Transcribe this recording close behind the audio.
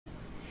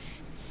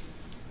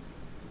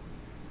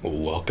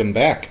Welcome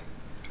back.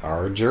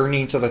 Our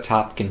journey to the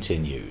top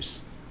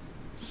continues.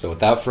 So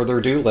without further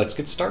ado, let's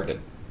get started.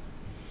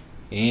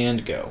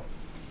 And go.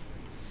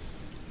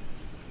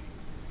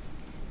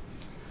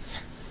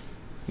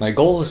 My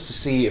goal is to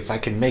see if I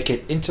can make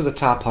it into the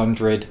top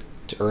 100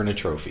 to earn a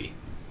trophy.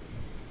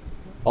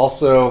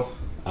 Also,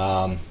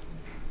 I've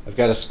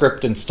got a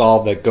script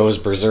installed that goes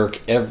berserk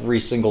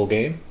every single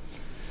game.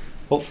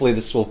 Hopefully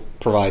this will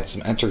provide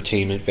some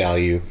entertainment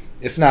value,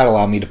 if not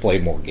allow me to play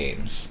more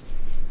games.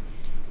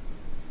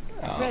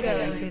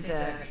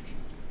 Berserk.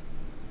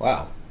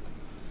 Wow.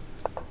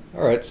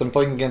 Alright, so I'm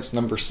playing against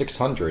number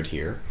 600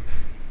 here.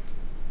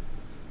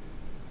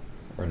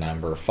 Or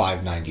number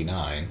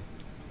 599.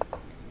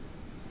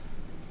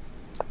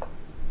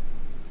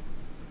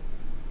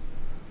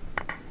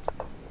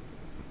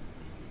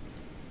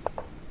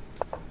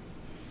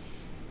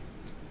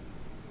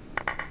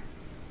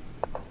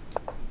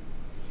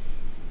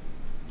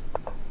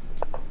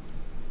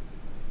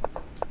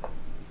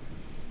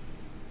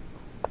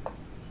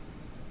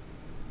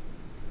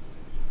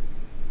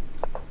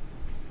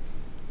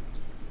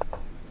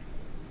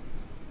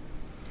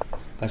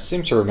 I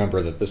seem to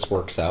remember that this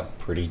works out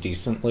pretty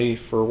decently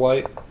for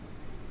white.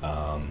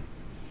 And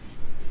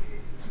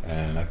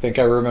I think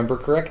I remember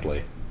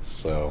correctly.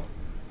 So,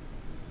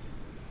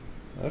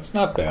 that's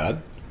not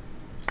bad.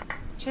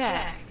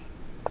 Check.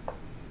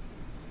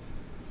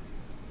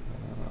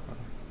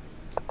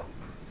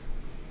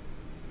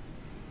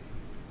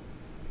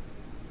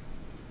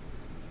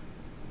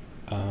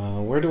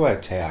 Where do I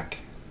attack?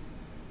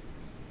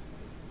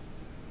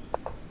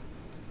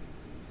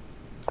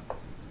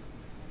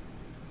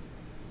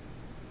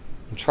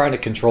 I'm trying to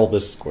control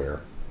this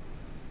square.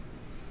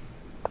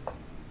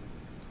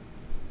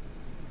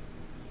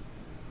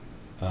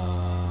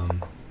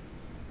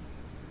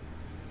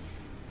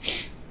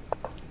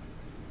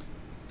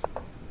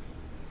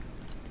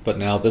 But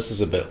now this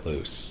is a bit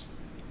loose.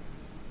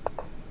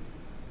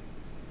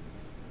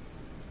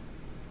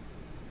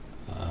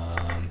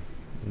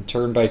 And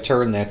turn by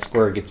turn, that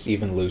square gets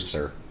even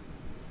looser.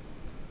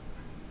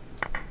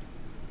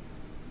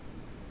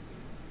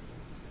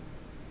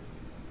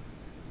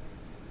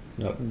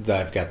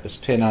 I've got this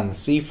pin on the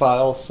C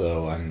file,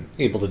 so I'm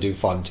able to do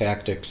fun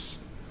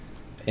tactics.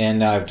 And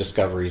now I have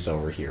discoveries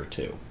over here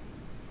too.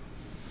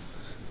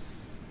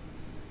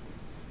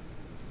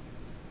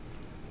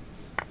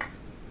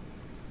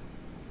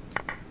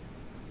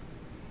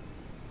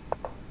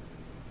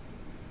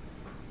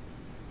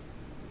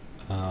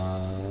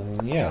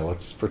 Yeah,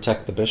 let's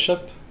protect the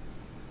bishop.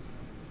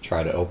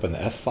 Try to open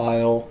the F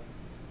file.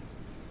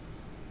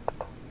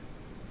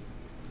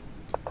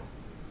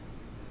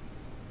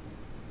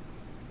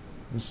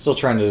 I'm still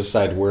trying to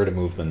decide where to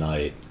move the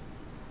knight.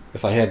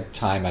 If I had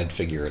time, I'd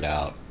figure it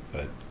out,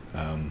 but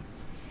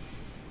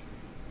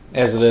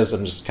as it is,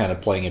 I'm just kind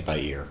of playing it by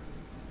ear.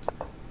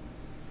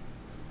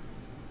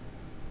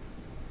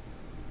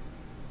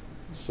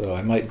 So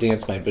I might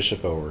dance my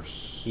bishop over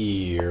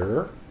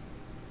here.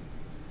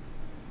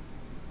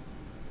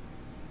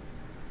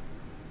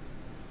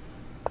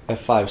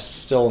 F5's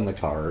still in the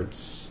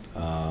cards.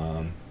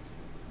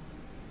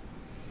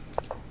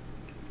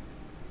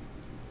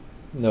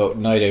 No,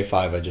 knight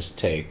A5 I just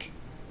take.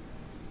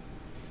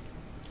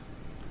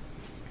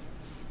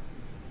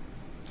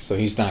 So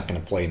he's not going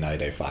to play knight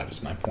A5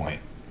 is my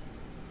point.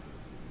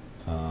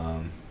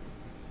 Now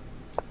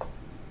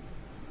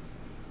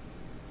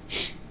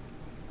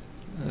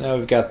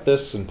we've got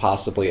this and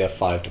possibly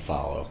F5 to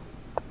follow.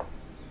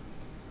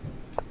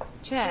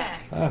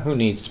 Check. Who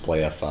needs to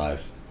play F5?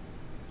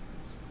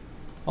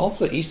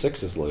 Also,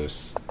 E6 is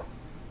loose.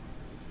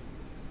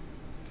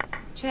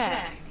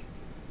 Check.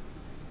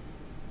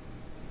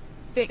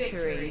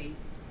 Victory.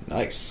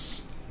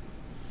 Nice.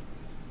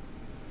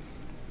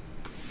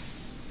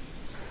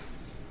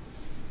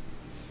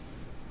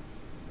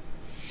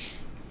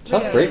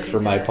 Tough break for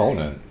my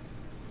opponent.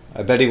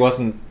 I bet he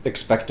wasn't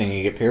expecting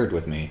to get paired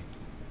with me,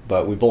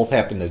 but we both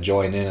happened to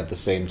join in at the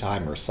same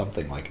time or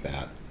something like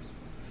that.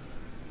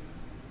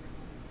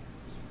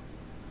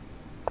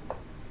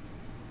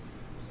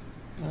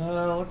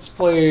 Let's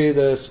play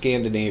the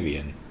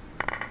Scandinavian.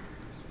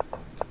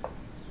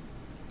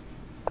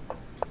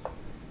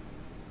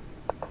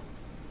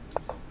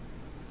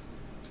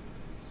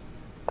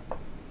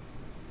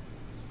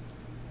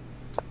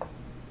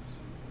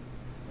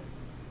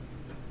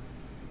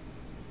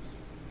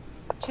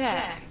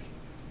 Check.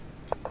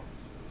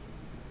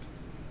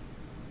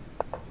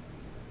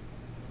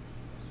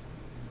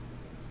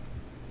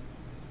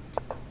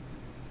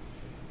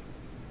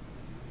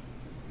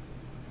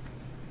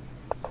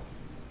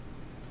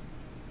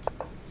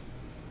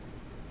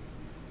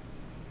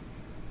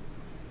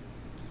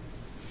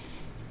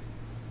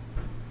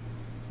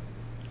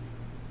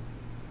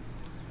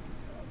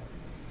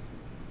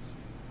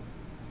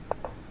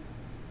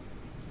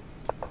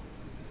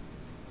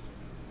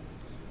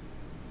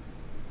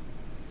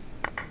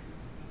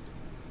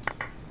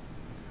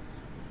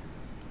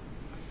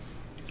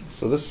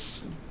 So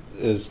this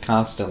is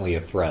constantly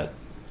a threat.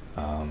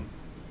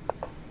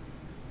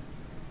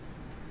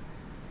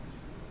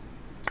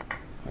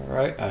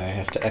 Alright, I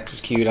have to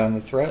execute on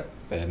the threat,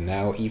 and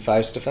now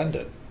e5's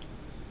defended.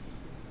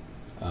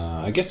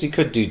 I guess you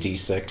could do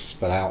d6,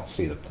 but I don't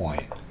see the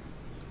point.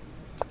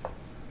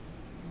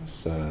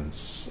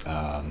 Since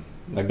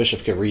my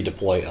bishop can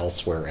redeploy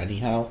elsewhere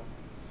anyhow.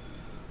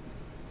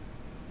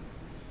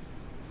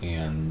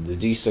 And the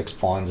d6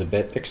 pawn's a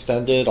bit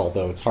extended,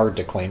 although it's hard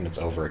to claim it's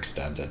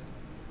overextended.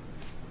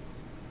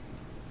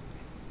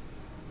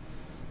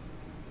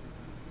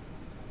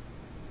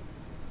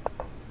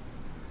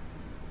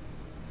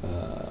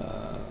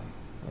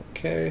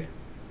 Okay.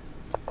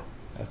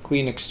 A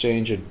queen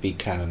exchange would be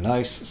kind of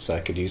nice, so I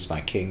could use my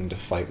king to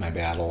fight my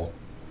battle.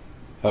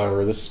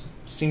 However, this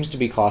seems to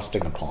be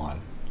costing a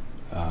pawn.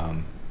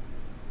 Alright,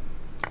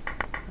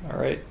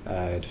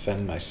 I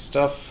defend my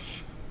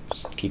stuff.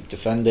 Just keep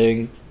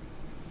defending.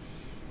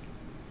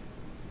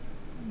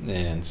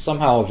 And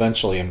somehow,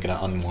 eventually, I'm going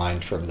to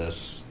unwind from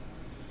this.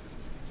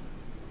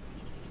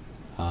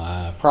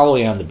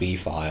 Probably on the b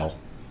file.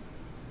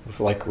 With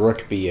like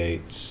rook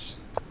b8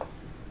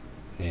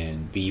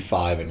 and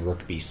b5 and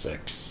rook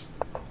b6.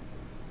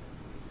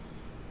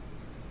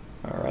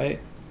 Alright.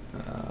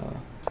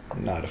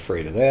 I'm not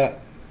afraid of that.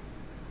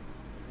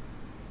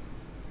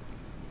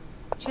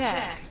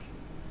 Check.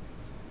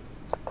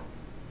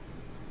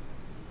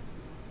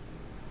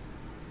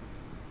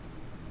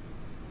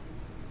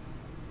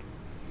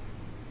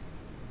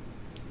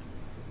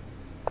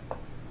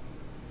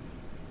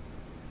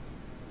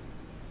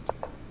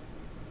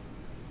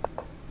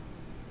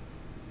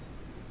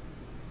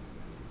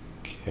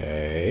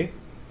 Okay.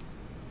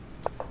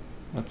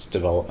 Let's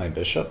develop my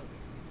bishop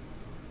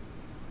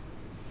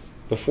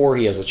before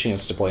he has a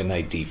chance to play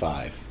knight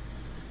d5.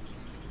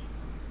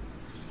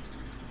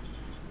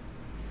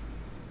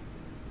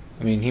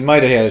 I mean, he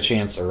might have had a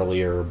chance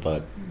earlier,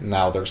 but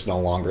now there's no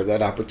longer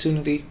that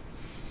opportunity.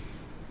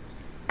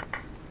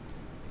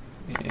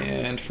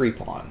 And free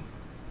pawn.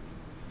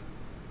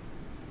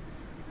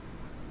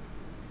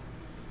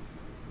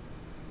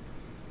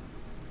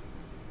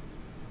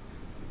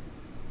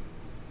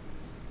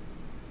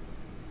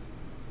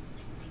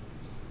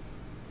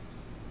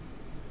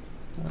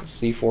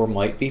 C4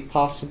 might be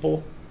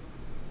possible.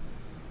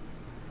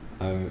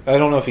 I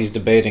don't know if he's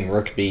debating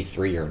rook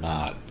b3 or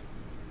not.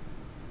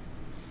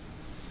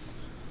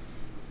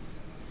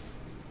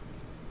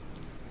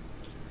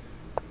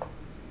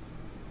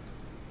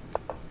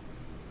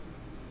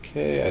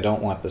 Okay, I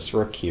don't want this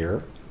rook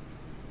here.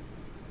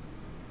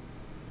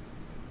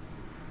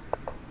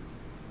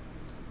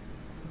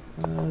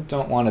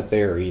 Don't want it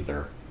there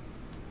either.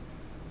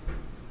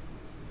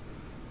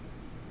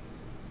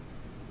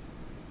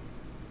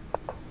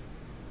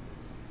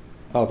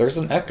 Oh, there's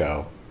an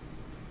echo.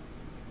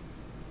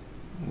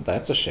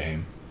 That's a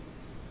shame.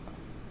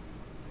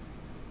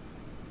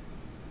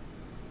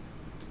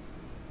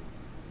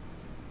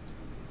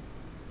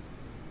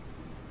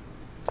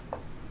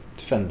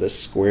 Defend this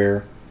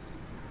square.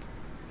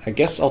 I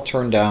guess I'll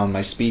turn down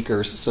my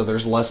speakers so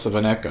there's less of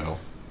an echo.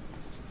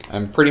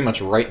 I'm pretty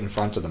much right in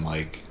front of the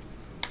mic,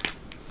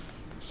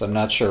 so I'm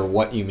not sure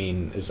what you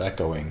mean is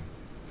echoing.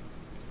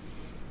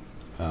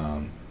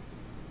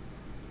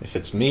 If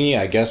it's me,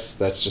 I guess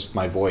that's just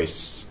my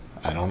voice.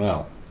 I don't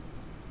know.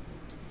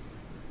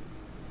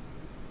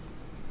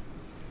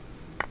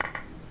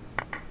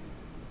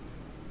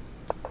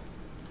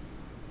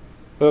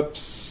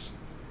 Oops.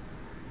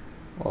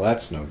 Well,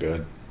 that's no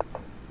good.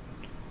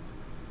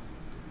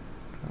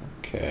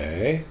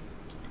 Okay.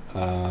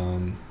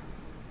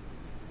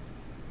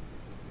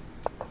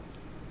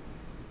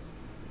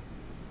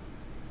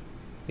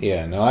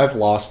 Yeah, no, I've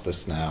lost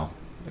this now.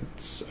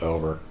 It's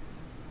over.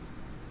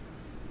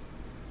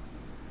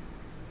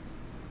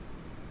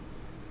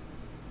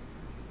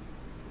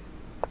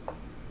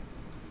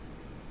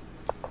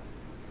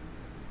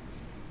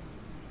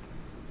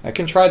 I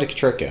can try to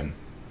trick him.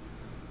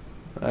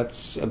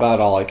 That's about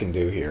all I can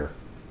do here.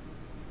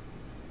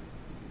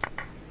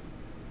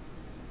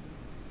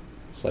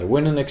 So I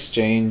win an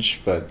exchange,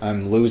 but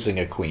I'm losing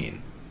a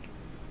queen.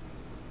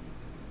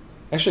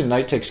 Actually,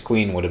 knight takes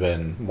queen would have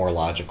been more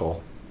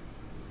logical.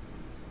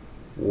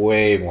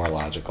 Way more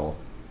logical.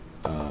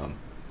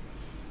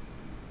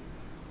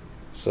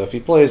 So if he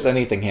plays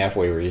anything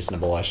halfway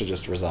reasonable, I should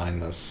just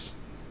resign this.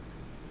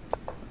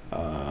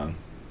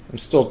 I'm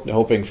still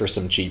hoping for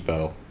some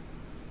cheapo.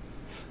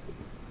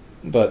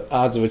 But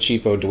odds of a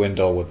cheapo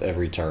dwindle with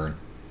every turn.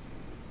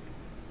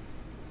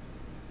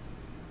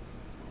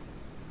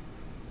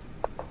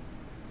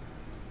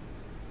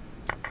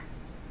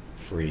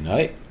 Free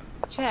knight.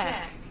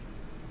 Check.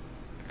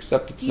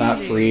 Except it's not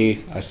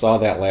free. I saw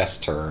that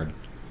last turn.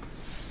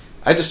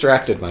 I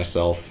distracted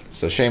myself,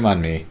 so shame on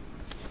me.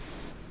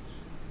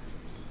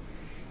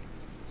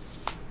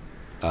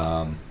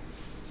 I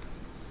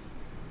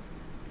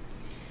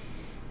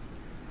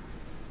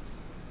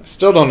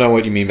still don't know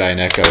what you mean by an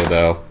echo,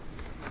 though.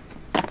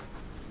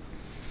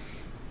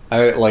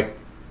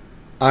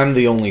 I'm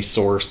the only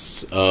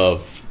source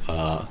of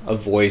a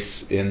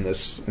voice in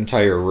this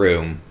entire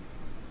room.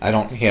 I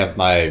don't have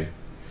my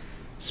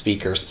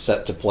speakers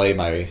set to play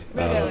my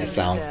the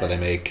sounds that I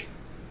make.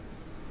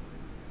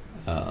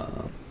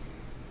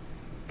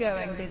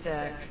 Going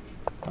berserk.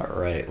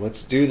 Alright,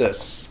 let's do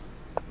this.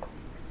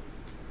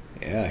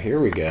 Yeah, here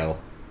we go.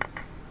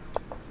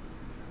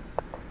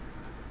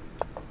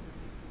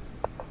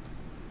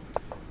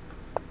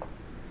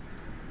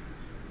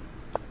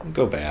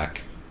 Go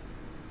back.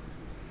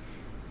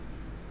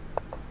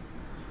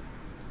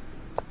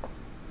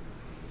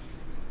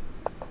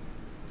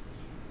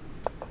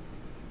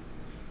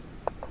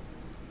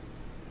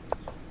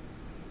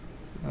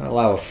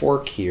 Allow a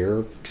fork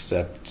here,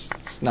 except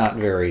it's not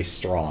very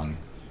strong.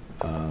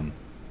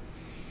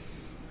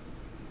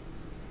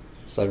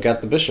 So I've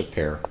got the bishop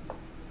pair.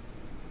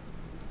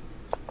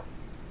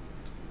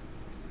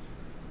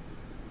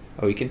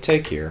 Oh, he can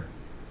take here.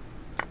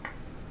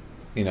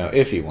 You know,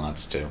 if he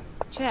wants to.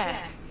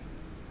 Check.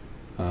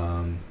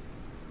 Well,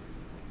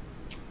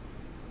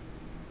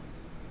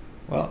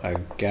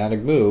 I've got to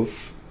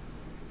move.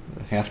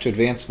 I have to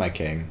advance my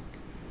king.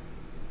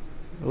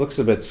 It looks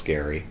a bit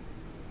scary.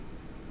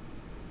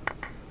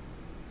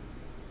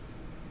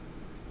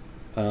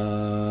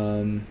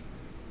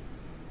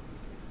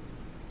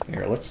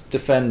 Here, let's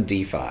defend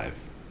d5.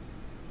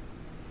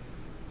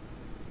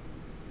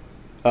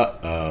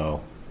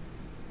 Uh-oh.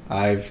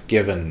 I've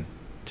given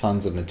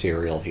tons of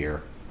material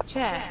here.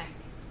 Check.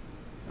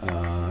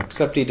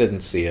 Except he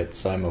didn't see it,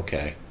 so I'm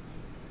okay.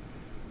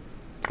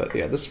 But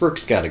yeah, this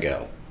rook's gotta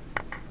go.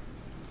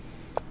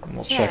 And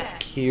we'll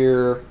check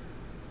here.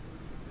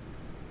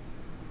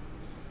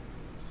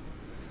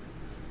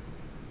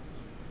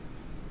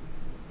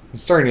 I'm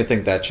starting to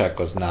think that check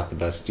was not the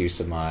best use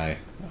of my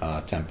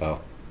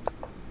tempo.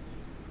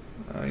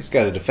 He's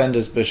got to defend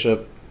his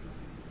bishop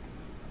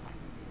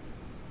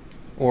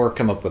or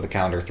come up with a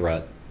counter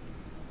threat.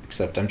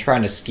 Except I'm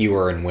trying to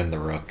skewer and win the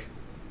rook.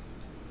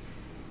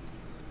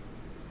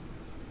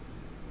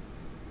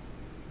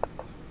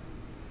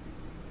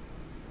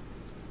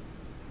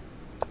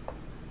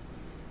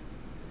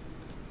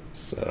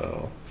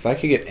 So if I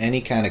could get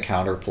any kind of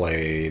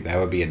counterplay, that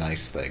would be a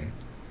nice thing.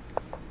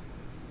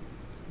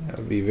 That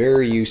would be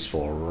very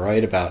useful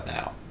right about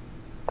now.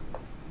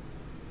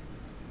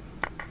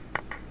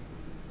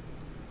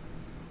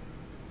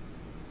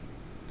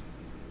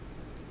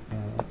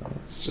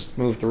 Let's just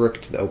move the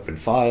rook to the open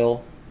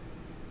file.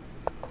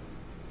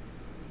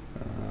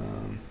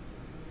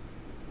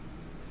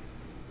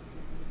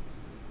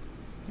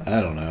 I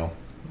don't know.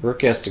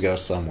 Rook has to go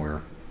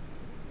somewhere.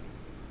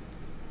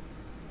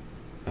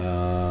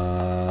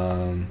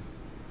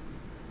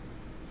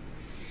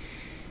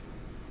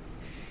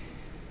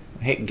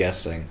 I hate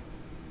guessing.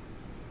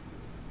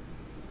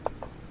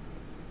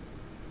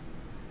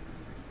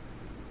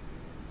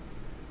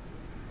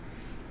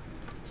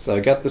 So I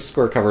got this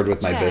square covered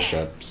with my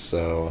bishop,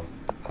 so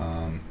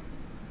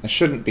I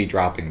shouldn't be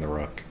dropping the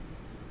rook.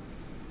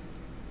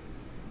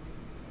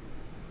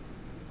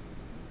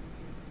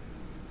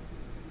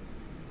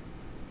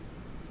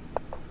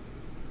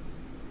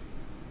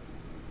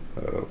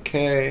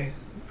 Okay.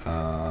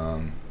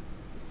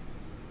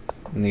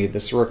 Need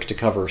this rook to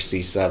cover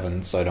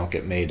c7 so I don't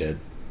get mated.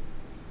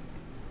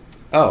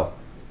 Oh.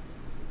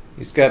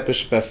 He's got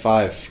bishop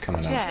f5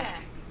 coming up.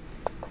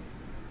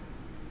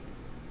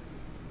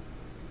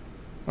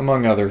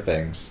 Among other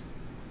things.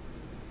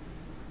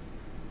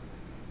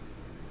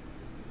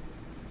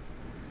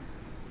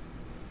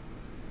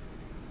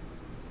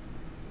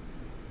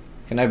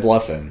 Can I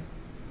bluff him?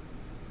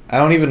 I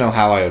don't even know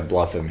how I would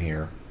bluff him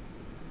here.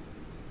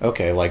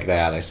 Okay, like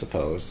that, I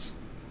suppose.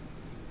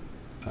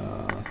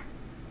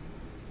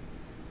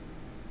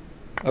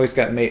 Oh, he's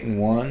got mate in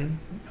one.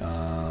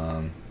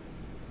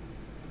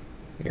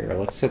 Here,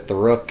 let's hit the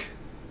rook.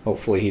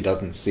 Hopefully he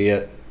doesn't see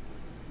it.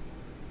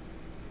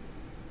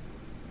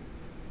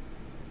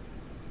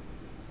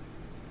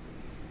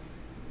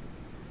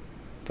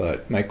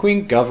 But my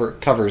queen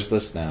covers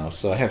this now,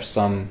 so I have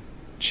some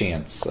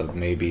chance of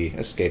maybe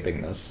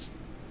escaping this.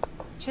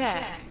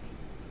 Check.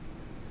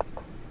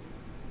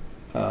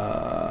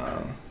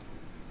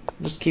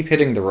 Just keep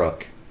hitting the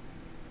rook.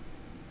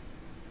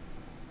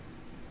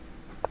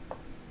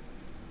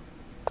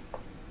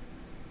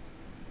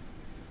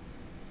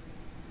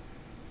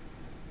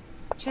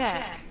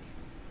 Check.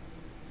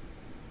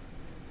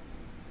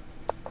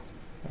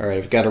 Alright,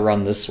 I've got to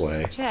run this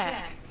way.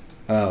 Check.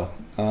 Oh,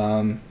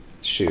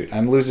 shoot,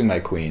 I'm losing my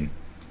queen.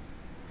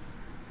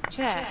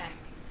 Check.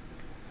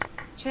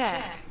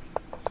 Check.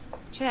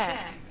 Check.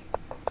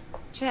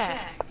 Check.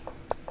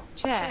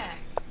 Check.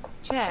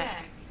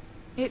 Check.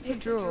 It's a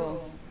draw.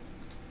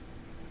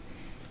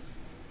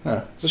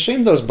 Huh. It's a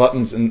shame those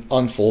buttons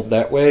unfold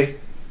that way.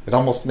 It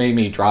almost made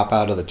me drop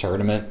out of the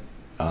tournament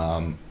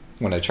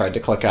when I tried to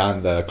click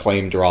on the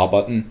claim draw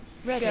button.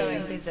 Ready.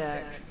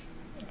 Berserk.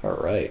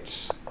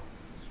 Alright.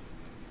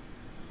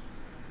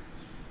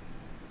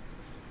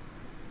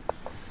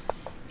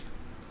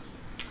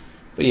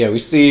 But yeah, we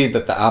see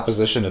that the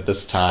opposition at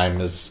this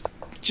time is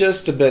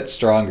just a bit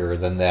stronger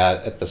than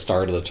that at the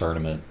start of the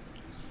tournament.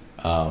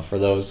 For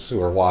those who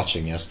were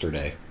watching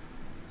yesterday.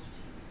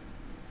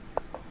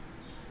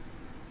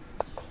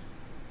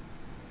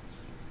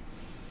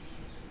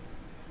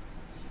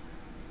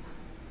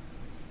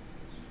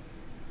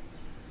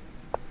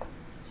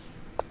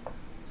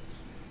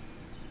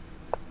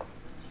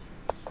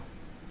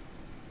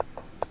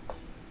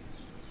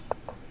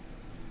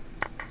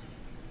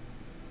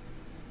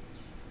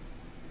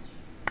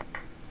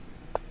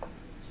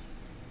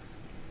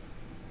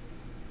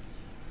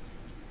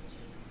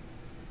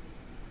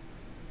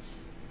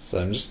 So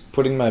I'm just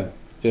putting my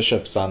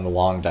bishops on the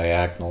long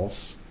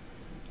diagonals.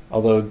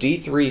 Although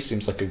d3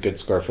 seems like a good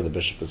square for the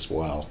bishop as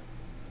well.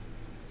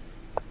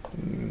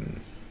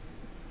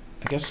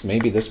 I guess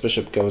maybe this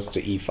bishop goes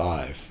to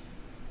e5.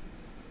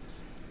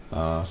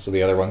 So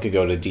the other one could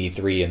go to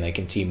d3 and they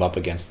can team up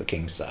against the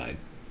king's side.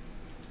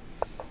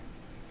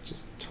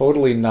 Just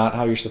totally not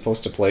how you're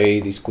supposed to play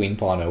these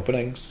queen-pawn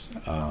openings.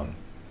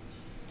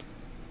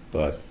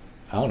 But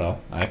I don't know.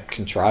 I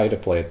can try to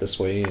play it this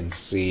way and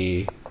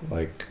see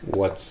like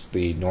what's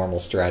the normal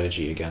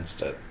strategy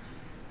against it.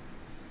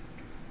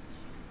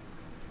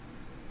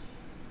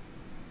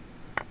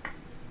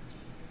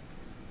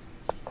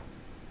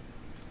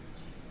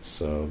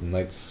 So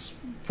knight's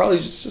probably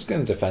just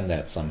going to defend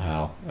that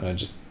somehow, and I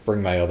just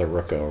bring my other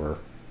rook over.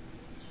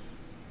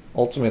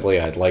 Ultimately,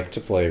 I'd like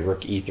to play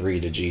rook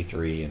e3 to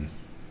g3 and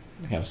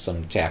have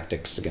some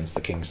tactics against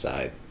the king's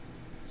side.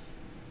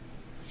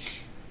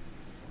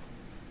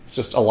 It's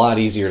just a lot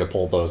easier to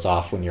pull those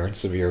off when you're in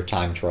severe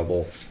time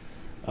trouble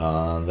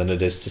than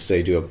it is to,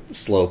 say, do a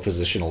slow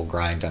positional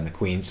grind on the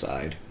queen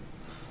side.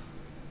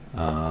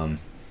 Oh,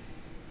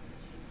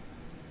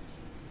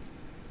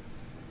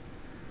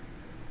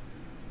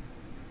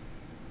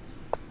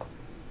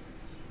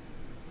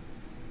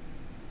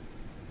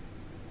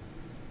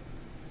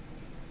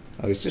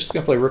 he's just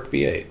going to play rook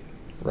b8.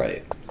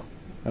 Right.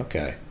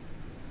 Okay.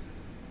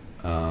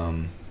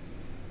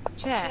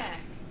 Check.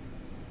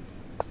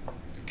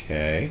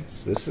 Okay,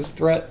 so this is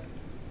threat.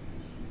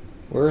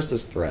 Where is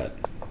this threat?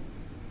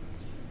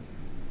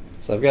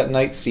 So I've got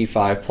knight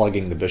c5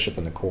 plugging the bishop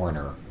in the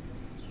corner.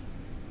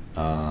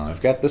 I've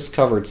got this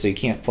covered so you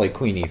can't play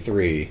queen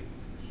e3.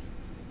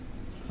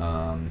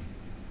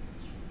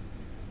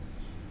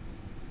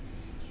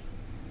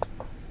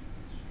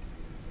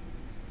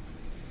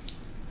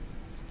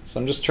 So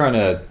I'm just trying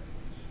to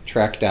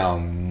track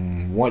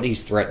down what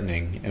he's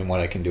threatening and what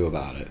I can do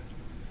about it.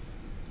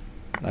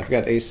 I've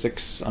got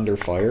a6 under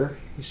fire.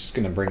 He's just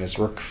going to bring his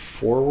rook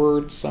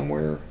forward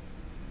somewhere.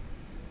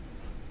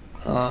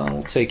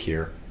 We'll take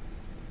here.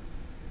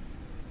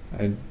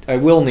 I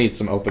will need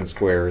some open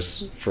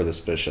squares for this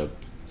bishop,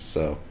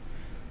 so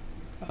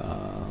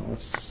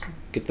let's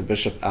get the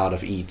bishop out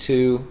of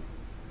e2.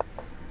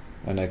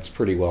 My knight's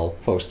pretty well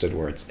posted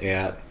where it's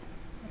at.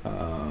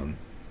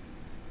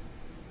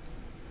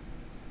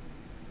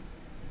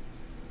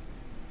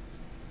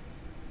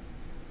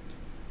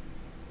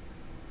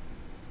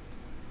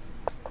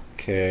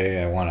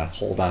 Okay, I want to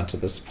hold on to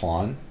this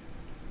pawn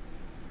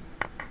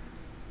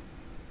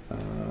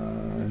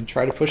and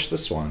try to push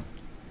this one.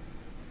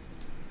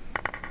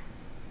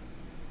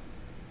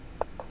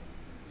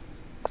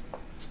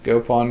 Let's go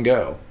pawn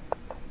go.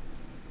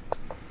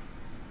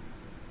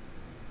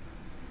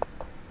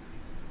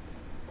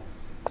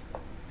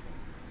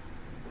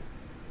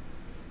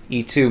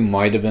 E2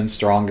 might have been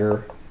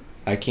stronger.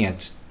 I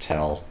can't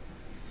tell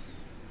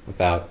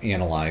without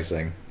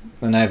analyzing.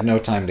 And I have no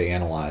time to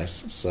analyze,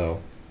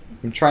 so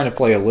I'm trying to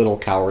play a little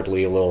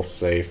cowardly, a little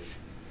safe,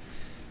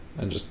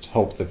 and just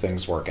hope that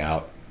things work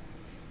out.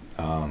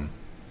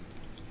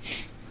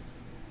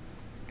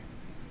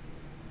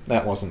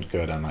 That wasn't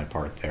good on my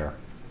part there.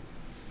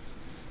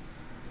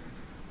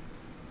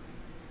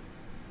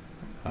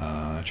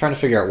 Trying to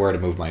figure out where to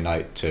move my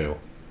knight to.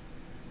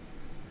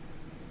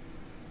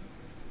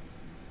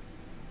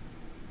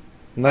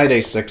 Knight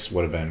a6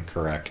 would have been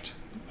correct.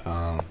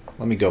 Let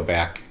me go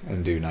back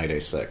and do knight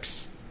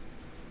a6.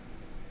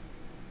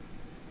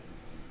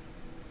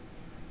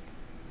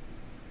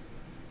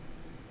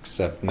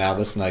 Except now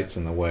this knight's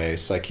in the way,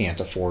 so I can't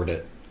afford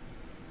it.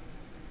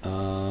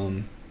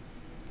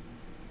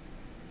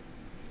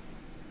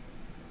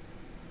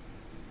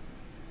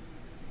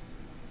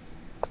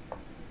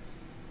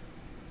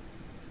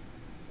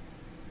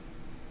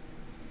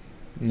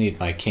 Need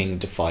my king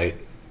to fight.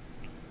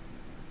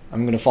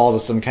 I'm going to fall to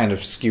some kind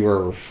of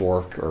skewer or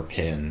fork or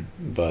pin,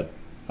 but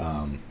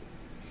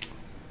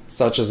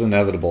such is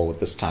inevitable with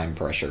this time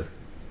pressure.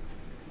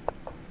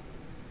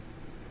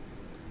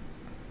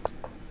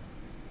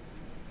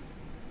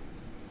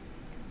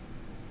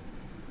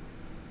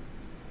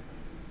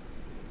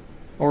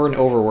 Or an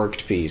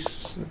overworked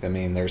piece. I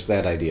mean, there's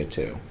that idea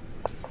too.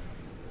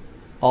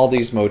 All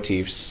these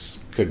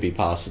motifs could be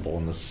possible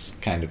in this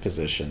kind of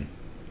position.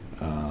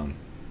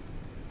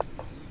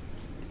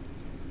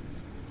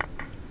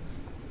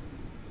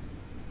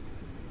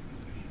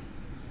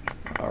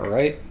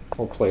 Alright,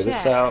 we'll play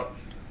this out.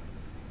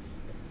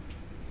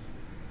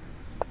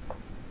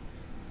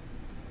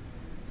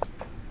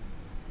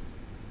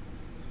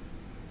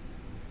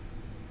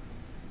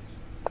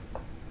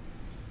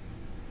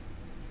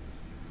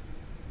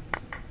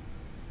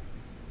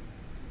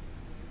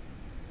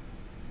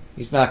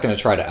 He's not going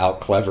to try to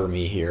out-clever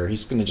me here.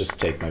 He's going to just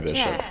take my bishop.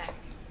 Check.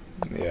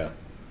 Yeah.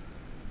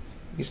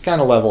 He's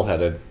kind of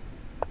level-headed.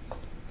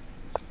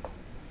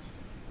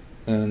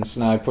 And so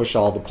now I push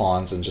all the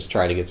pawns and just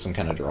try to get some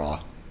kind of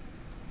draw.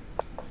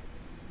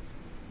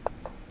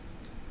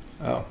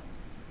 Oh.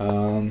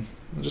 I'll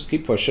just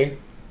keep pushing.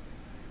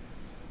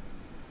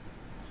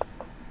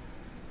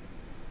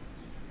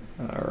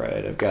 Alright.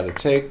 Alright, I've got to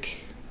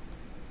take,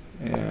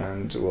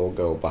 and we'll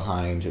go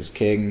behind his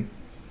king.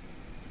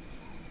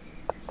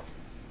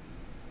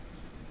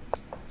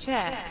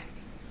 Check.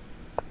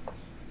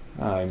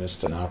 I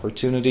missed an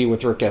opportunity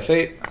with rook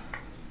f8.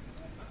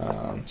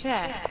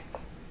 Check.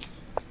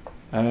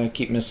 I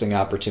keep missing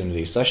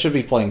opportunities, so I should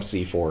be playing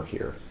c4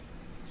 here.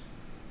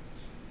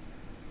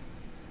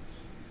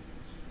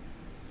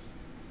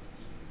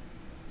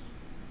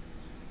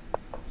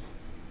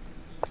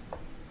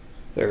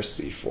 There's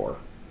c4.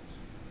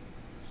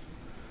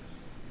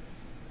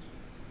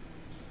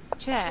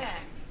 Check.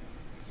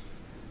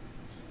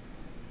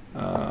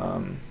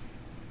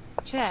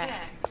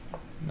 Check.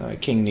 My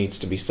king needs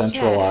to be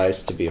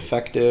centralized to be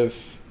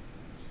effective.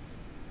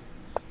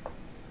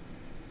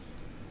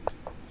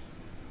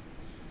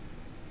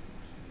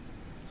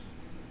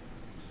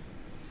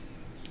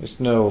 There's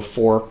no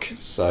fork,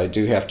 so I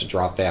do have to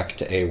drop back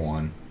to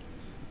a1.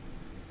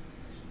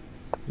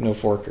 No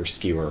fork or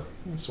skewer,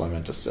 that's what I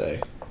meant to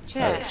say.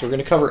 Alright, so we're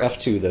going to cover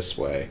f2 this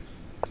way.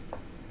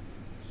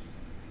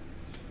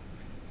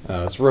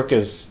 His rook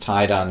is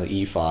tied on the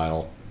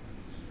e-file.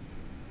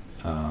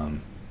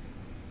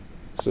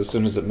 So as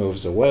soon as it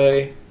moves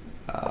away,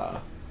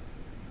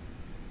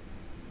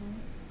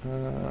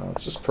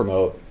 let's just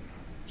promote.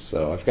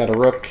 So I've got a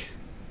rook,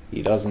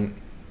 he doesn't.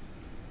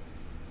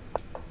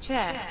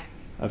 Check.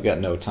 I've got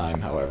no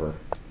time, however.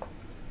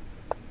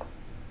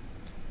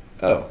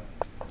 Oh,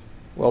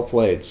 well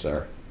played,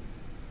 sir.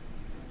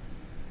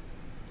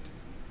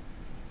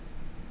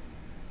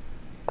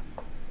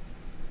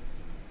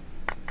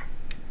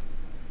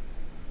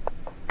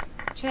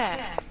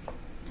 Check.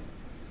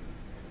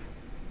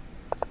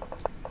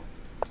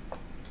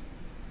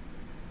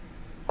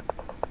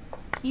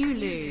 You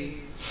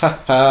lose.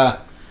 Haha,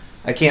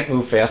 I can't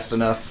move fast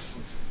enough.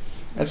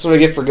 That's what I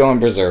get for going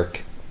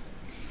berserk.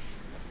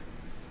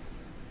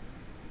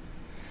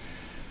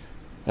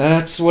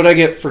 That's what I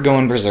get for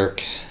going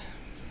berserk.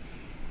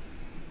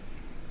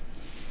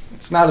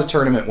 It's not a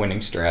tournament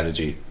winning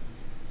strategy.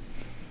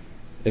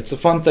 It's a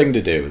fun thing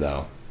to do,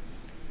 though,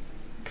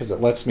 because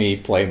it lets me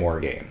play more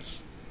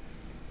games.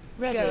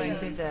 Ready.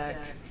 Berserk.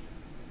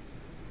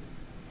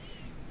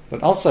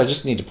 But also, I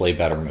just need to play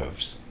better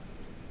moves.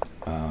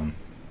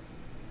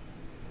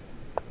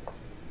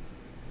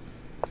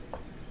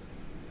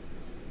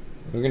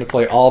 We're going to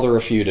play all the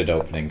refuted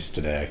openings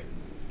today.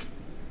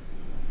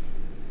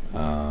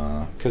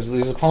 Because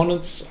these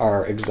opponents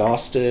are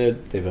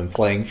exhausted. They've been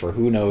playing for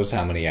who knows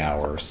how many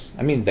hours.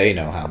 I mean, they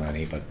know how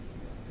many, but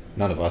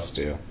none of us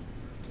do.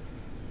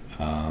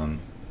 Yeah,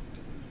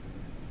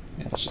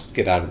 let's just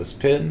get out of this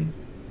pin.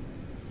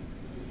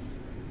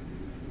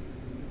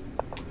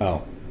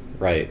 Oh,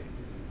 right.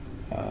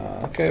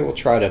 Okay, we'll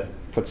try to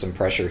put some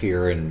pressure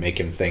here and make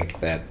him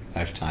think that I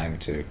have time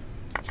to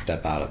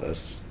step out of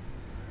this.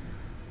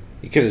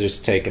 He could have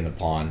just taken the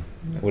pawn.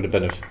 It would have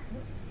been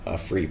a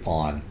free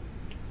pawn.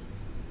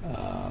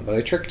 But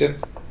I tricked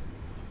him.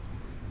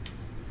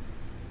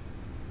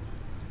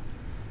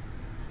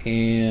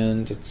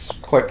 And it's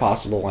quite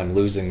possible I'm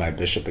losing my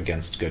bishop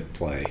against good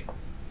play.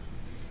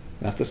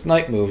 Now if this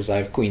knight moves, I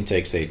have queen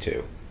takes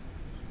a2.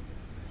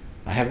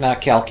 I have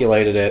not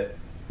calculated it.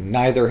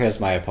 Neither has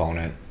my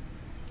opponent.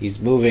 He's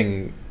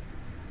moving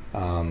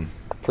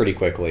pretty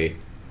quickly.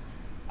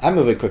 I'm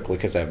moving quickly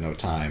because I have no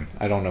time.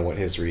 I don't know what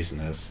his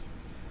reason is.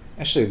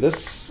 Actually,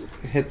 this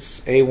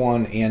hits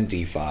a1 and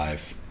d5.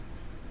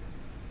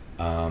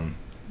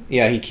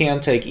 Yeah, he can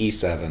take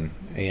e7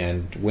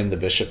 and win the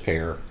bishop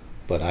pair,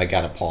 but I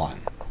got a pawn.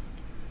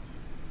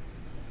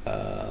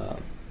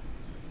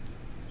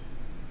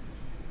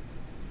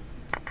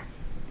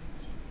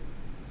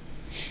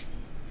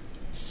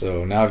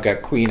 So now I've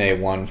got queen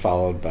a1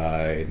 followed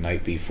by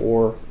knight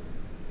b4,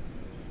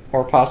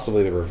 or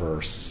possibly the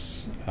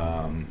reverse.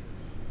 I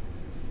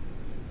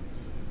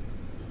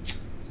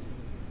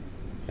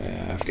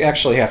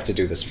actually have to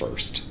do this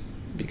first,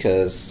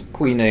 because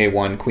queen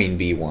a1, queen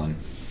b1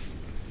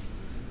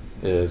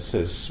 is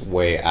his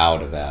way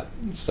out of that.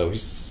 So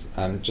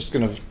I'm just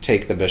going to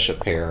take the bishop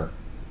pair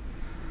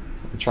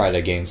and try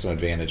to gain some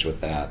advantage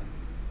with that.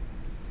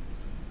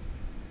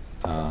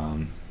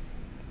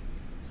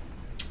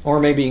 Or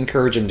maybe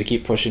encourage him to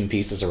keep pushing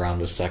pieces around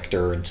the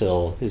sector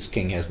until his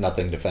king has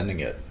nothing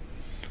defending it.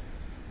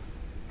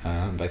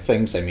 By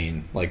things, I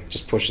mean, like,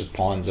 just push his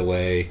pawns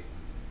away,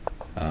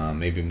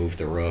 maybe move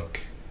the rook.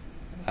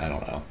 I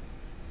don't know.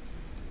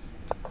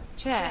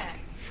 Check.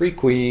 Free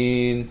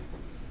queen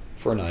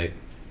for knight.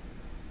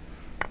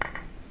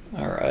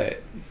 Alright.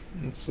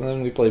 So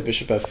then we play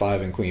bishop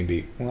f5 and queen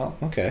b. Well,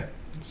 okay.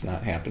 It's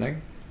not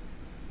happening.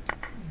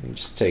 We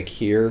just take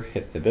here,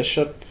 hit the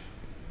bishop.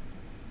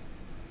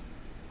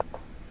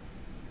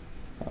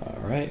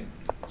 Alright.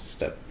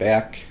 Step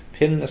back,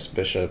 pin this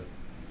bishop.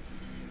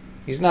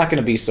 He's not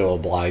going to be so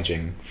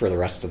obliging for the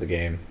rest of the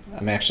game.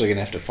 I'm actually going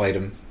to have to fight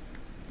him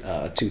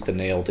tooth and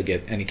nail to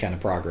get any kind of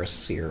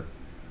progress here.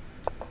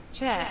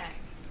 Check.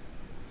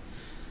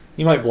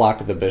 You might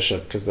block the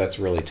bishop because that's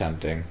really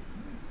tempting.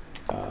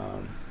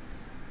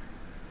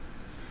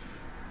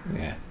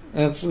 Yeah,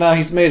 And so now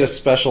he's made a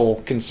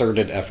special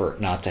concerted effort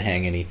not to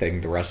hang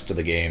anything the rest of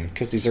the game,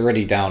 because he's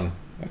already down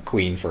a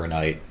queen for a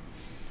knight.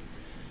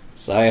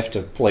 So I have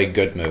to play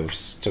good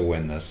moves to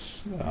win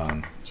this.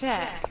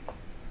 Check.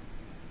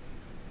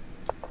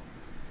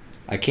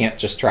 I can't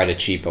just try to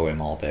cheapo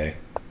him all day.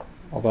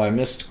 Although I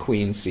missed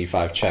queen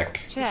c5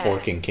 check,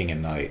 forking king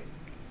and knight.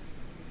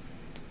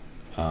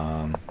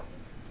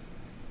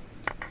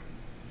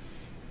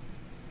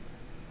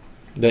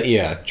 But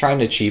yeah, trying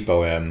to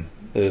cheapo him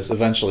is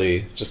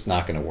eventually just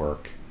not going to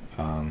work.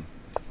 I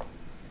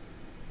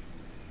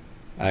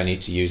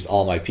need to use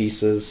all my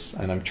pieces,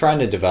 and I'm trying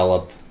to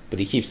develop, but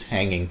he keeps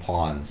hanging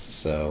pawns,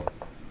 so...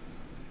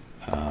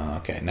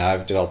 okay, now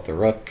I've developed the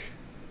rook.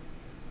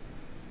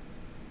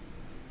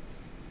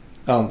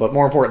 But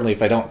more importantly,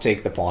 if I don't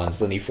take the pawns,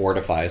 then he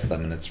fortifies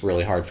them, and it's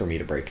really hard for me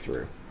to break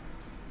through.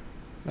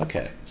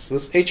 Okay, so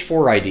this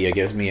h4 idea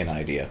gives me an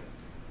idea.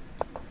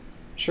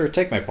 Sure,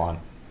 take my pawn.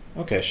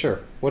 Okay,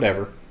 sure,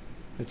 whatever.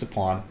 It's a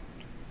pawn.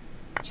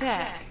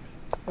 Check.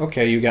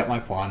 Okay, you got my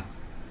pawn.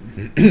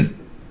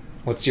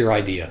 What's your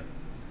idea?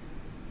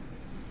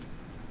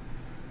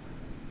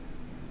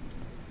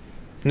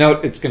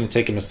 Note, it's going to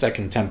take him a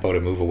second tempo to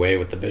move away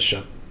with the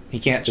bishop. He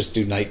can't just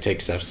do knight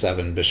takes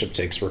f7, bishop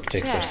takes rook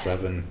takes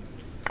f7,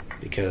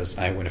 because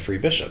I win a free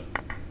bishop.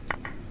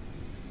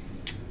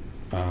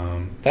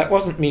 That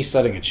wasn't me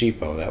setting a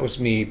cheapo, that was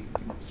me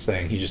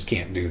saying he just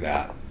can't do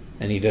that.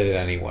 And he did it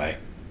anyway.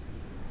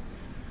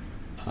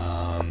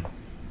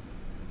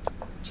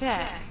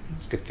 Check.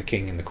 Let's get the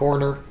king in the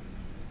corner.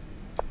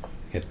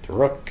 Hit the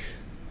rook.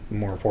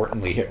 More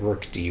importantly, hit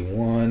rook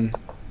d1.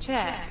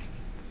 Check.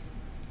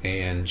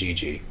 And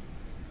GG.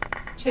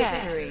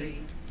 Victory.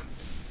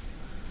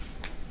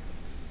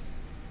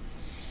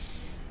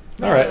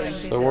 Alright,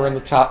 so we're in the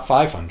top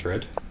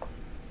 500.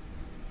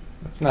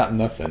 That's not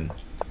nothing.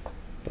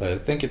 But I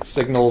think it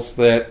signals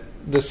that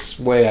this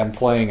way I'm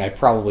playing, I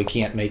probably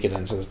can't make it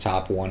into the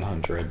top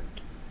 100.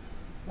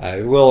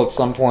 I will at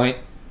some point.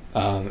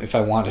 If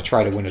I want to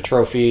try to win a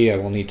trophy, I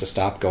will need to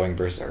stop going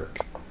Berserk.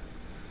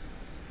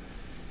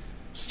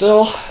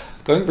 Still,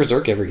 going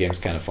Berserk every game is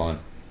kind of fun.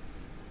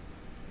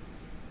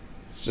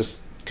 It's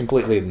just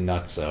completely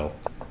nutso.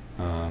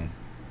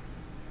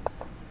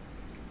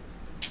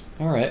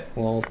 Alright,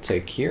 we'll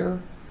take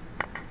here.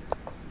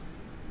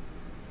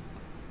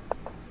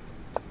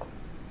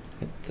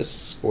 Hit this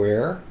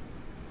square.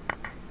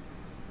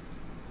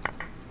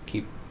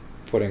 Keep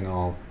putting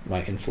all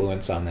my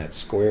influence on that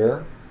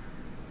square.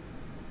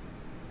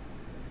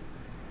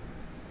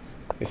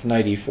 If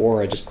knight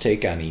e4, I just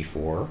take on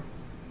e4.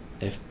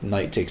 If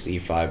knight takes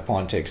e5,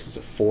 pawn takes as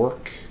a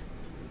fork.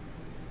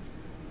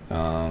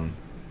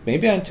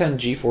 Maybe I intend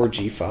g4,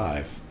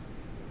 g5.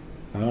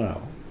 I don't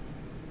know.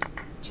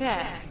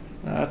 Check.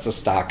 That's a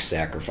stock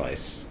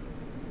sacrifice.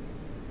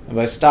 And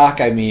by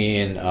stock, I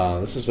mean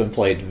this has been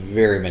played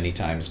very many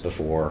times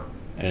before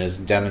and is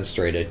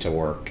demonstrated to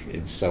work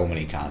in so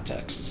many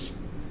contexts.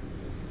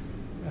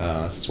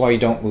 This is why you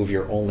don't move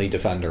your only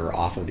defender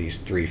off of these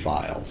 3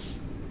 files.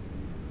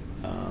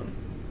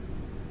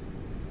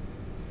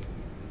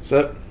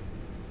 So,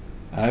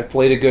 I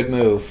played a good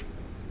move.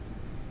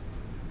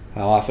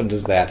 How often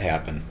does that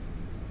happen?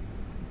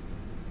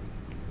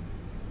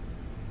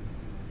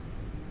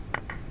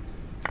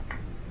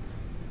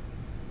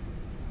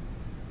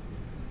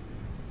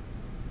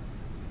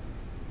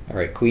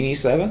 Alright, queen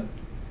e7?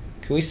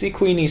 Can we see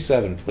queen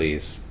e7,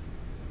 please?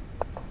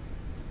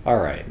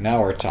 Alright,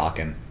 now we're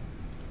talking.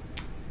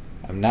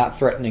 I'm not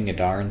threatening a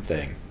darn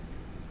thing.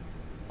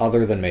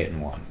 Other than mate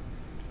in 1.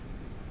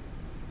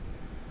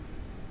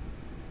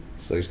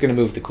 So he's going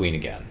to move the queen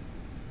again.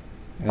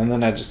 And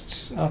then I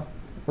just... oh,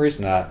 or he's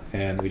not.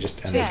 And we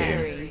just end the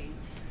game.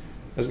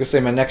 I was going to say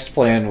my next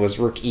plan was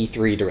rook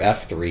e3 to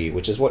f3,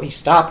 which is what he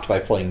stopped by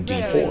playing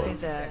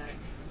d4.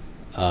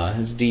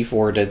 His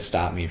d4 did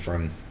stop me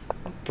from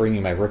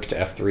bringing my rook to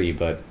f3,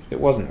 but it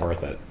wasn't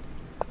worth it.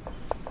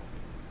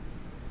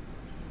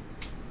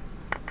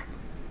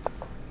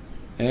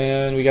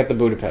 And we got the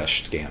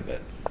Budapest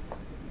gambit.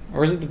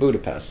 Or is it the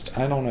Budapest?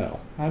 I don't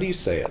know. How do you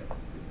say it?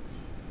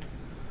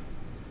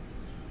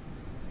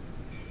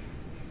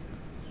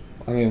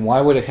 I mean, why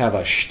would it have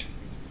a sh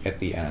at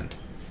the end?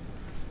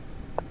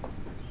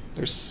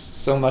 There's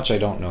so much I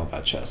don't know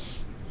about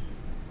chess.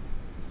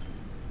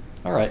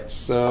 Alright,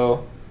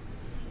 so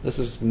this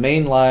is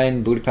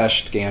mainline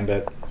Budapest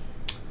gambit.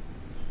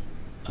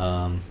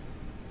 The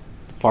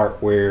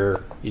part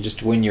where you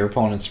just win your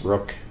opponent's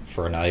rook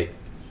for a knight.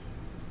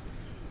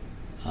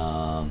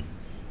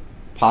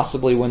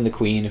 Possibly win the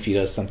queen if he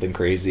does something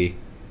crazy.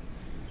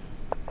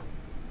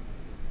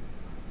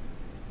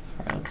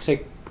 Alright, let's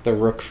take the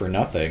rook for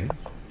nothing.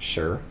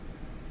 Sure.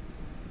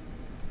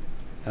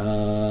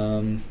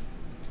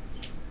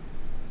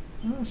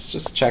 Let's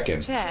just check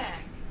him. Check.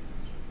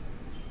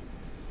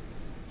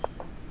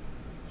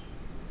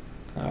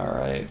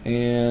 Alright,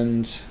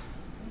 and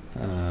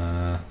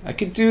I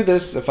could do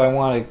this if I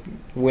want to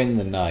win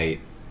the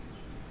knight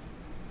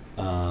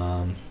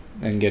and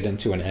get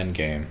into an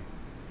endgame.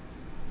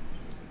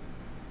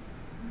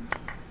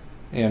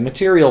 Yeah,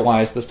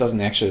 material-wise, this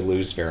doesn't actually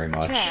lose very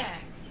much. check,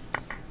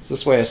 So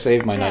this way I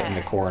save my knight in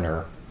the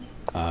corner.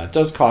 It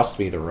does cost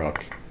me the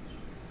rook,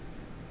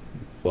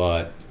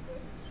 but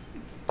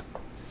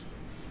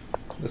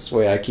this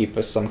way I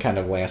keep some kind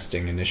of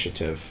lasting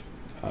initiative.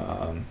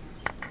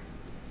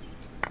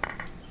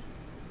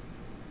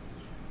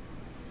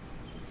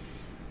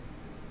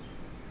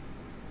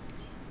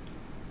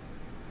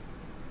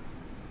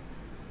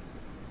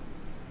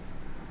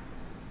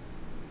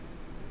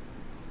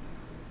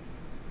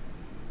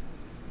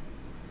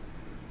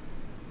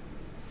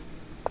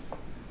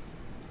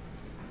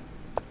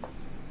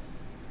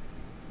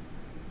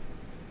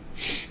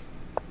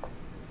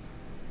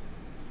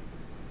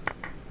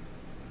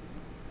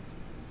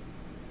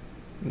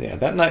 Yeah,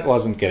 that knight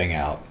wasn't getting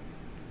out.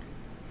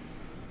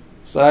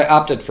 So I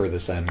opted for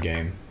this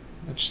endgame,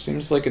 which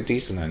seems like a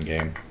decent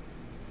endgame.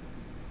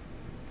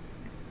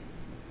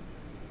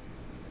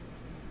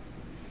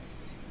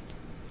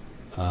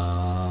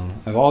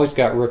 I've always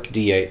got rook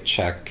d8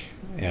 check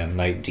and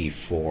knight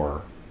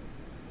d4.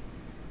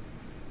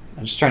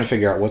 I'm just trying to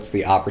figure out what's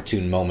the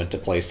opportune moment to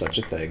play such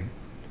a thing.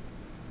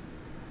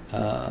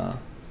 I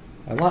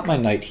want my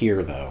knight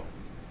here, though.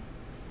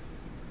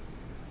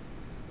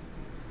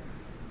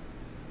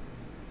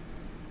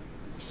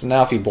 So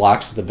now if he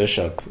blocks the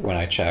bishop when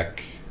I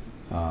check,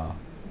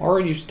 or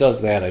he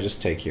does that, I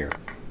just take here.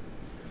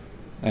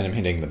 And I'm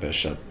hitting the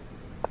bishop.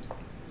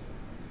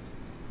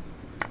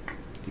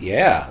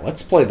 Yeah,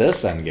 let's play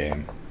this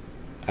endgame.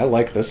 I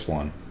like this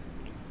one.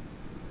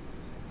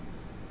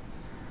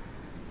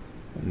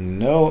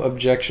 No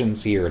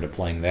objections here to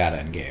playing that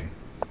endgame.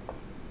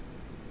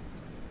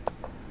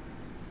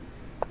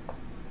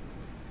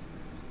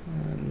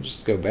 And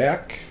just go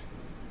back.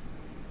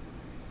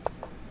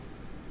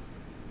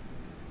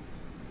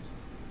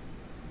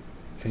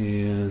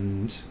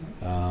 And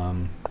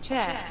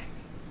check,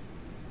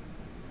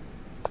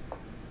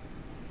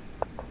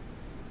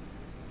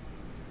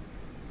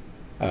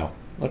 oh,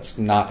 let's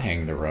not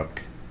hang the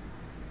rook.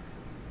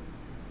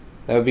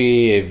 That would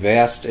be a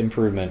vast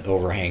improvement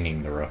over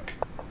hanging the rook.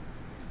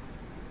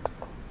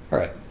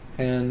 Alright,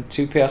 and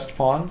two passed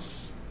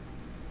pawns.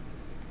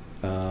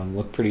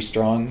 Look pretty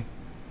strong.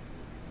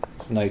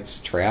 This knight's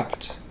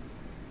trapped.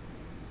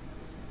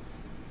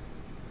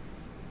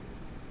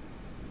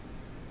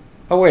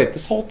 Oh wait,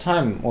 this whole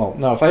time, well,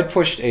 no, if I'd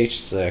pushed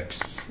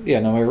h6, yeah,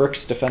 no, my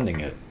rook's defending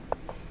it.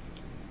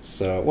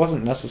 So it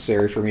wasn't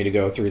necessary for me to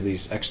go through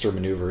these extra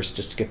maneuvers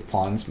just to get the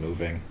pawns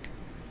moving.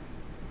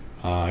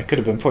 I could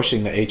have been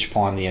pushing the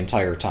h-pawn the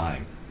entire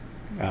time,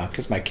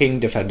 because my king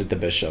defended the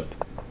bishop.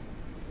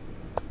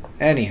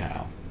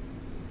 Anyhow.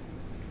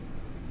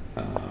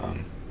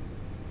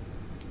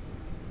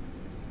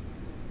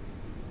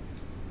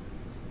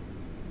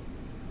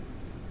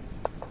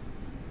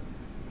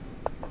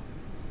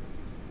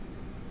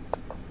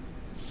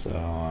 So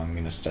I'm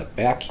going to step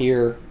back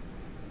here,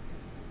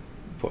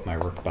 put my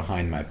rook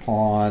behind my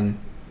pawn,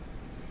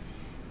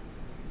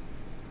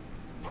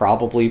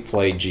 probably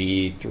play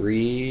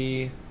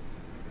g3,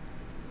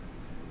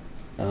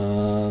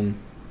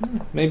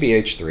 maybe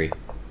h3.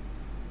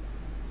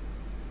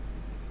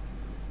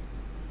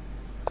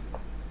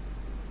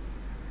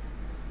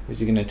 Is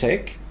he going to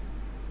take?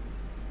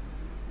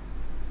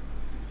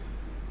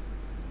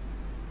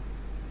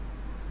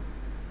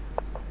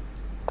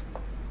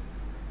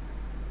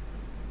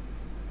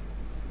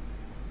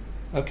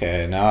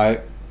 Okay, now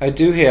I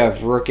do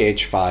have rook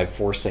h5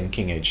 forcing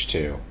king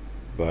h2,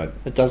 but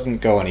it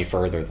doesn't go any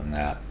further than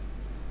that.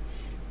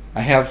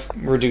 I have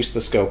reduced the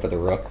scope of the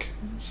rook,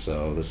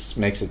 so this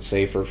makes it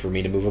safer for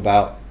me to move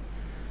about.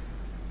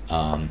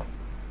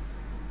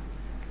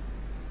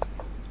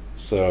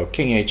 So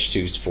king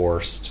h2 is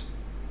forced.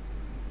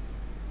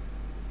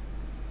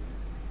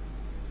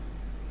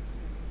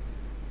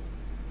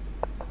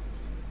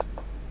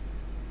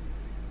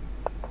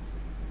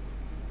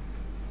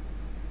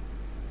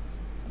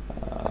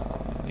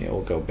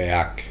 We'll go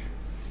back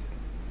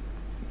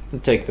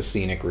and take the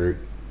scenic route.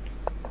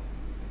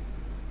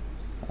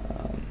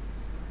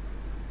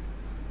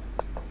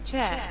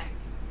 check,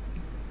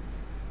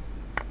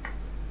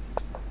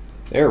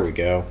 There we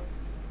go.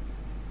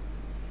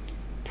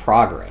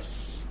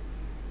 Progress.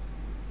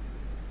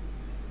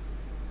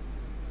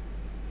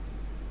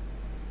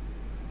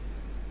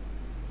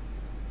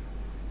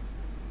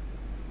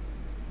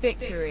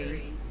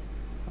 victory,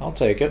 I'll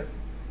take it.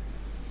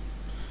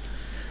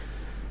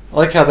 I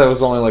like how that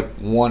was only like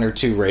 1 or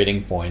 2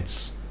 rating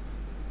points.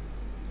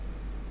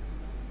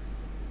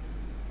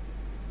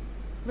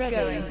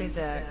 ready,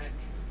 Berserk,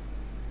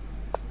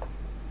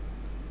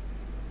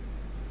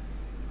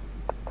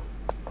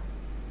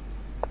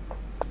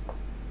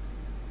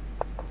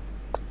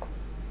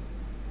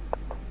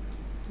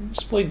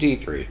 Just play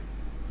d3.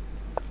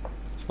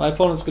 If my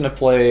opponent's going to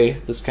play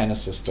this kind of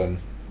system,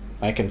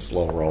 I can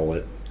slow roll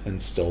it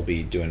and still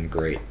be doing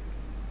great.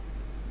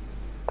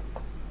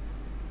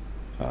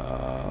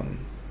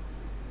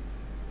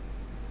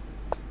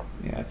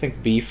 Yeah, I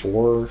think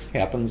b4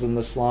 happens in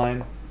this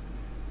line.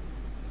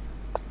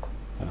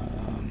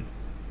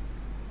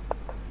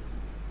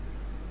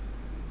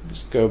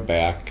 Just go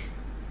back.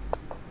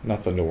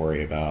 Nothing to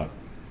worry about.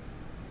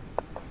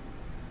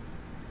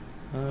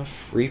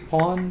 Free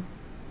pawn?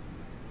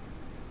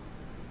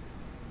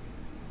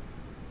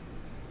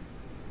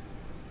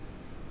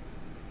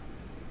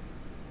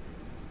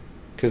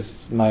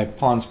 Because my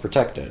pawn's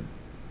protected.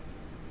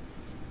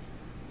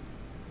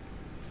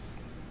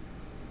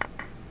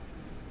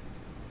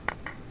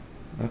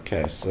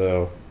 Okay,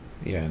 so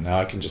yeah, now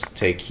I can just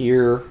take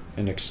here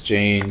and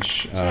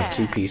exchange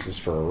 2 pieces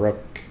for a rook.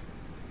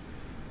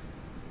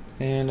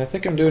 And I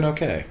think I'm doing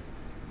okay.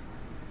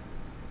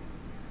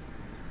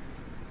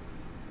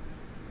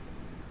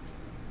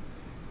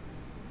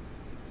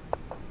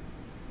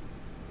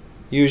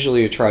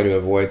 Usually you try to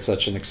avoid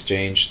such an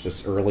exchange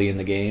this early in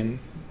the game,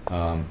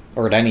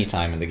 or at any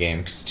time in the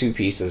game, because 2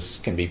 pieces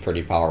can be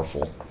pretty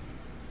powerful.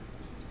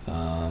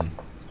 I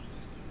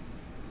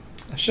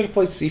should have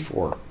played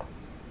c4.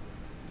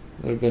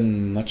 Would have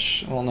been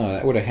much... well, no,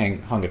 that would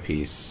have hung a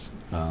piece.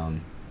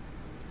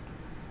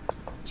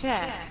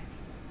 Check.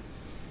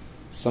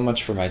 So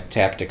much for my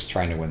tactics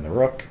trying to win the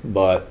rook,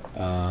 but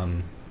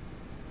no,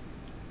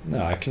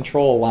 I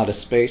control a lot of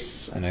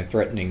space, and I'm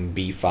threatening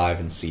b5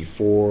 and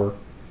c4.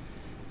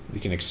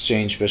 We can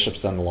exchange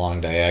bishops on the long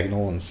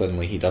diagonal, and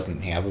suddenly he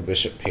doesn't have a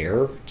bishop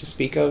pair to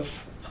speak of.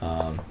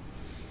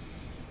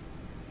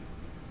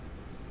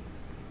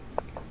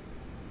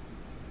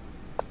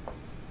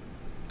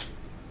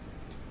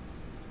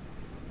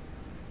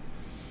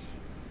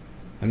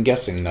 I'm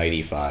guessing knight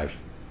e5.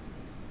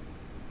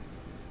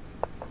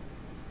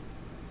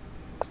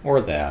 Or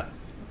that.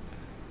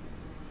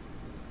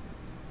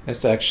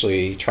 This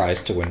actually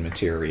tries to win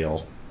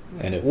material,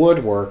 and it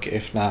would work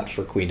if not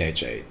for queen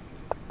h8.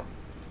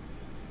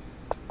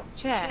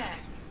 Check.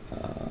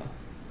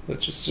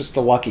 Which is just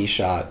a lucky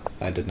shot.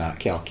 I did not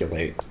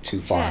calculate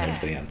too far in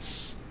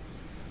advance.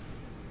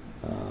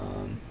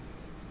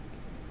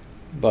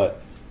 But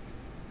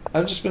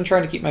I've just been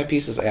trying to keep my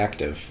pieces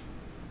active.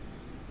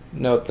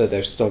 Note that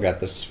they've still got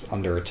this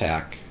under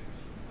attack.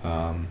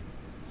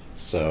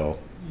 So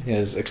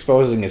his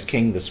exposing his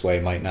king this way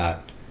might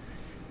not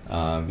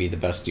be the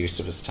best use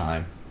of his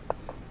time.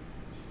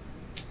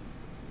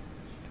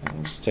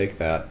 I'll just take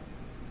that.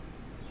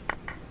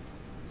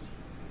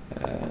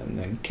 And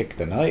then kick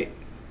the knight.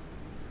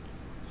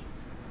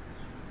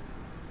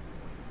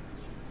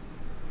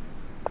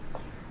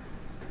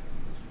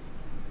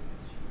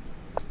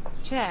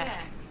 Check.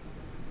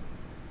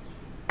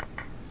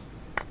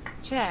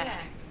 Check.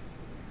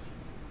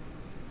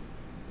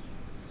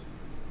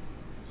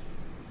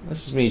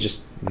 This is me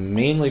just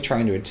mainly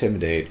trying to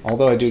intimidate,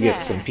 although I do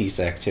get some piece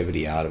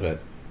activity out of it.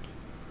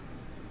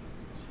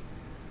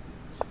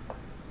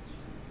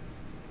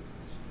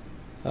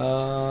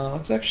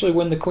 Let's actually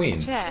win the queen.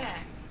 Check.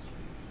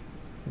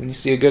 When you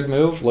see a good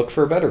move, look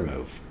for a better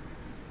move.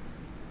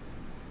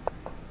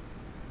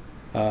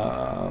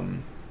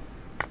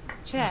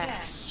 Check.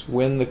 Let's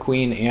win the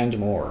queen and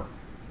more.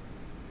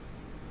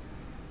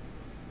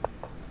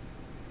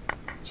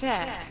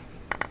 Check.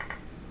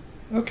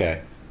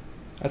 Okay.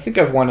 I think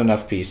I've won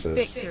enough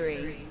pieces.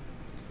 Victory.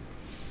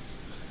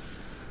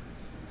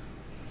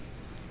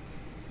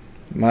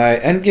 My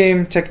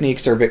endgame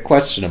techniques are a bit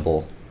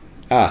questionable.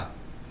 Ah.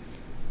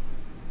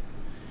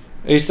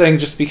 Are you saying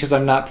just because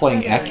I'm not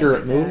playing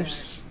accurate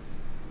moves?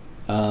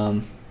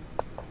 I'm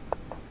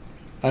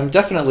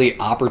definitely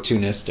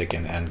opportunistic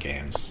in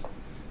endgames.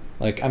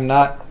 Like, I'm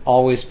not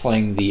always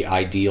playing the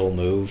ideal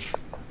move.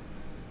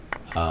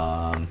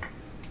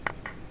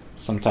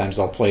 Sometimes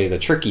I'll play the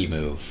tricky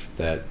move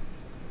that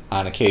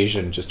on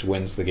occasion just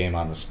wins the game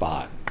on the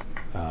spot.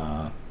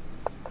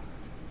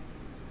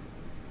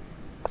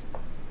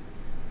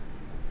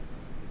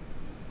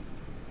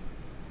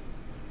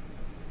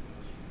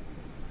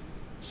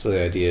 So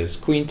the idea is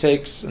queen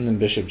takes and then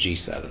bishop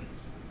g7.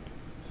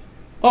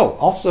 Oh,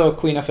 also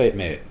queen f8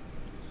 mate.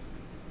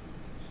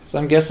 So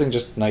I'm guessing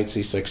just knight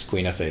c6,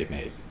 queen f8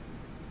 mate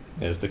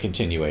is the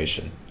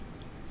continuation.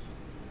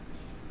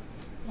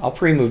 I'll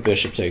pre-move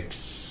bishop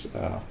takes...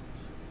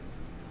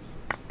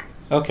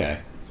 okay.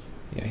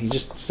 Yeah, he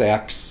just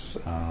sacks...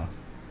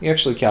 he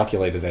actually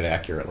calculated that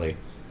accurately.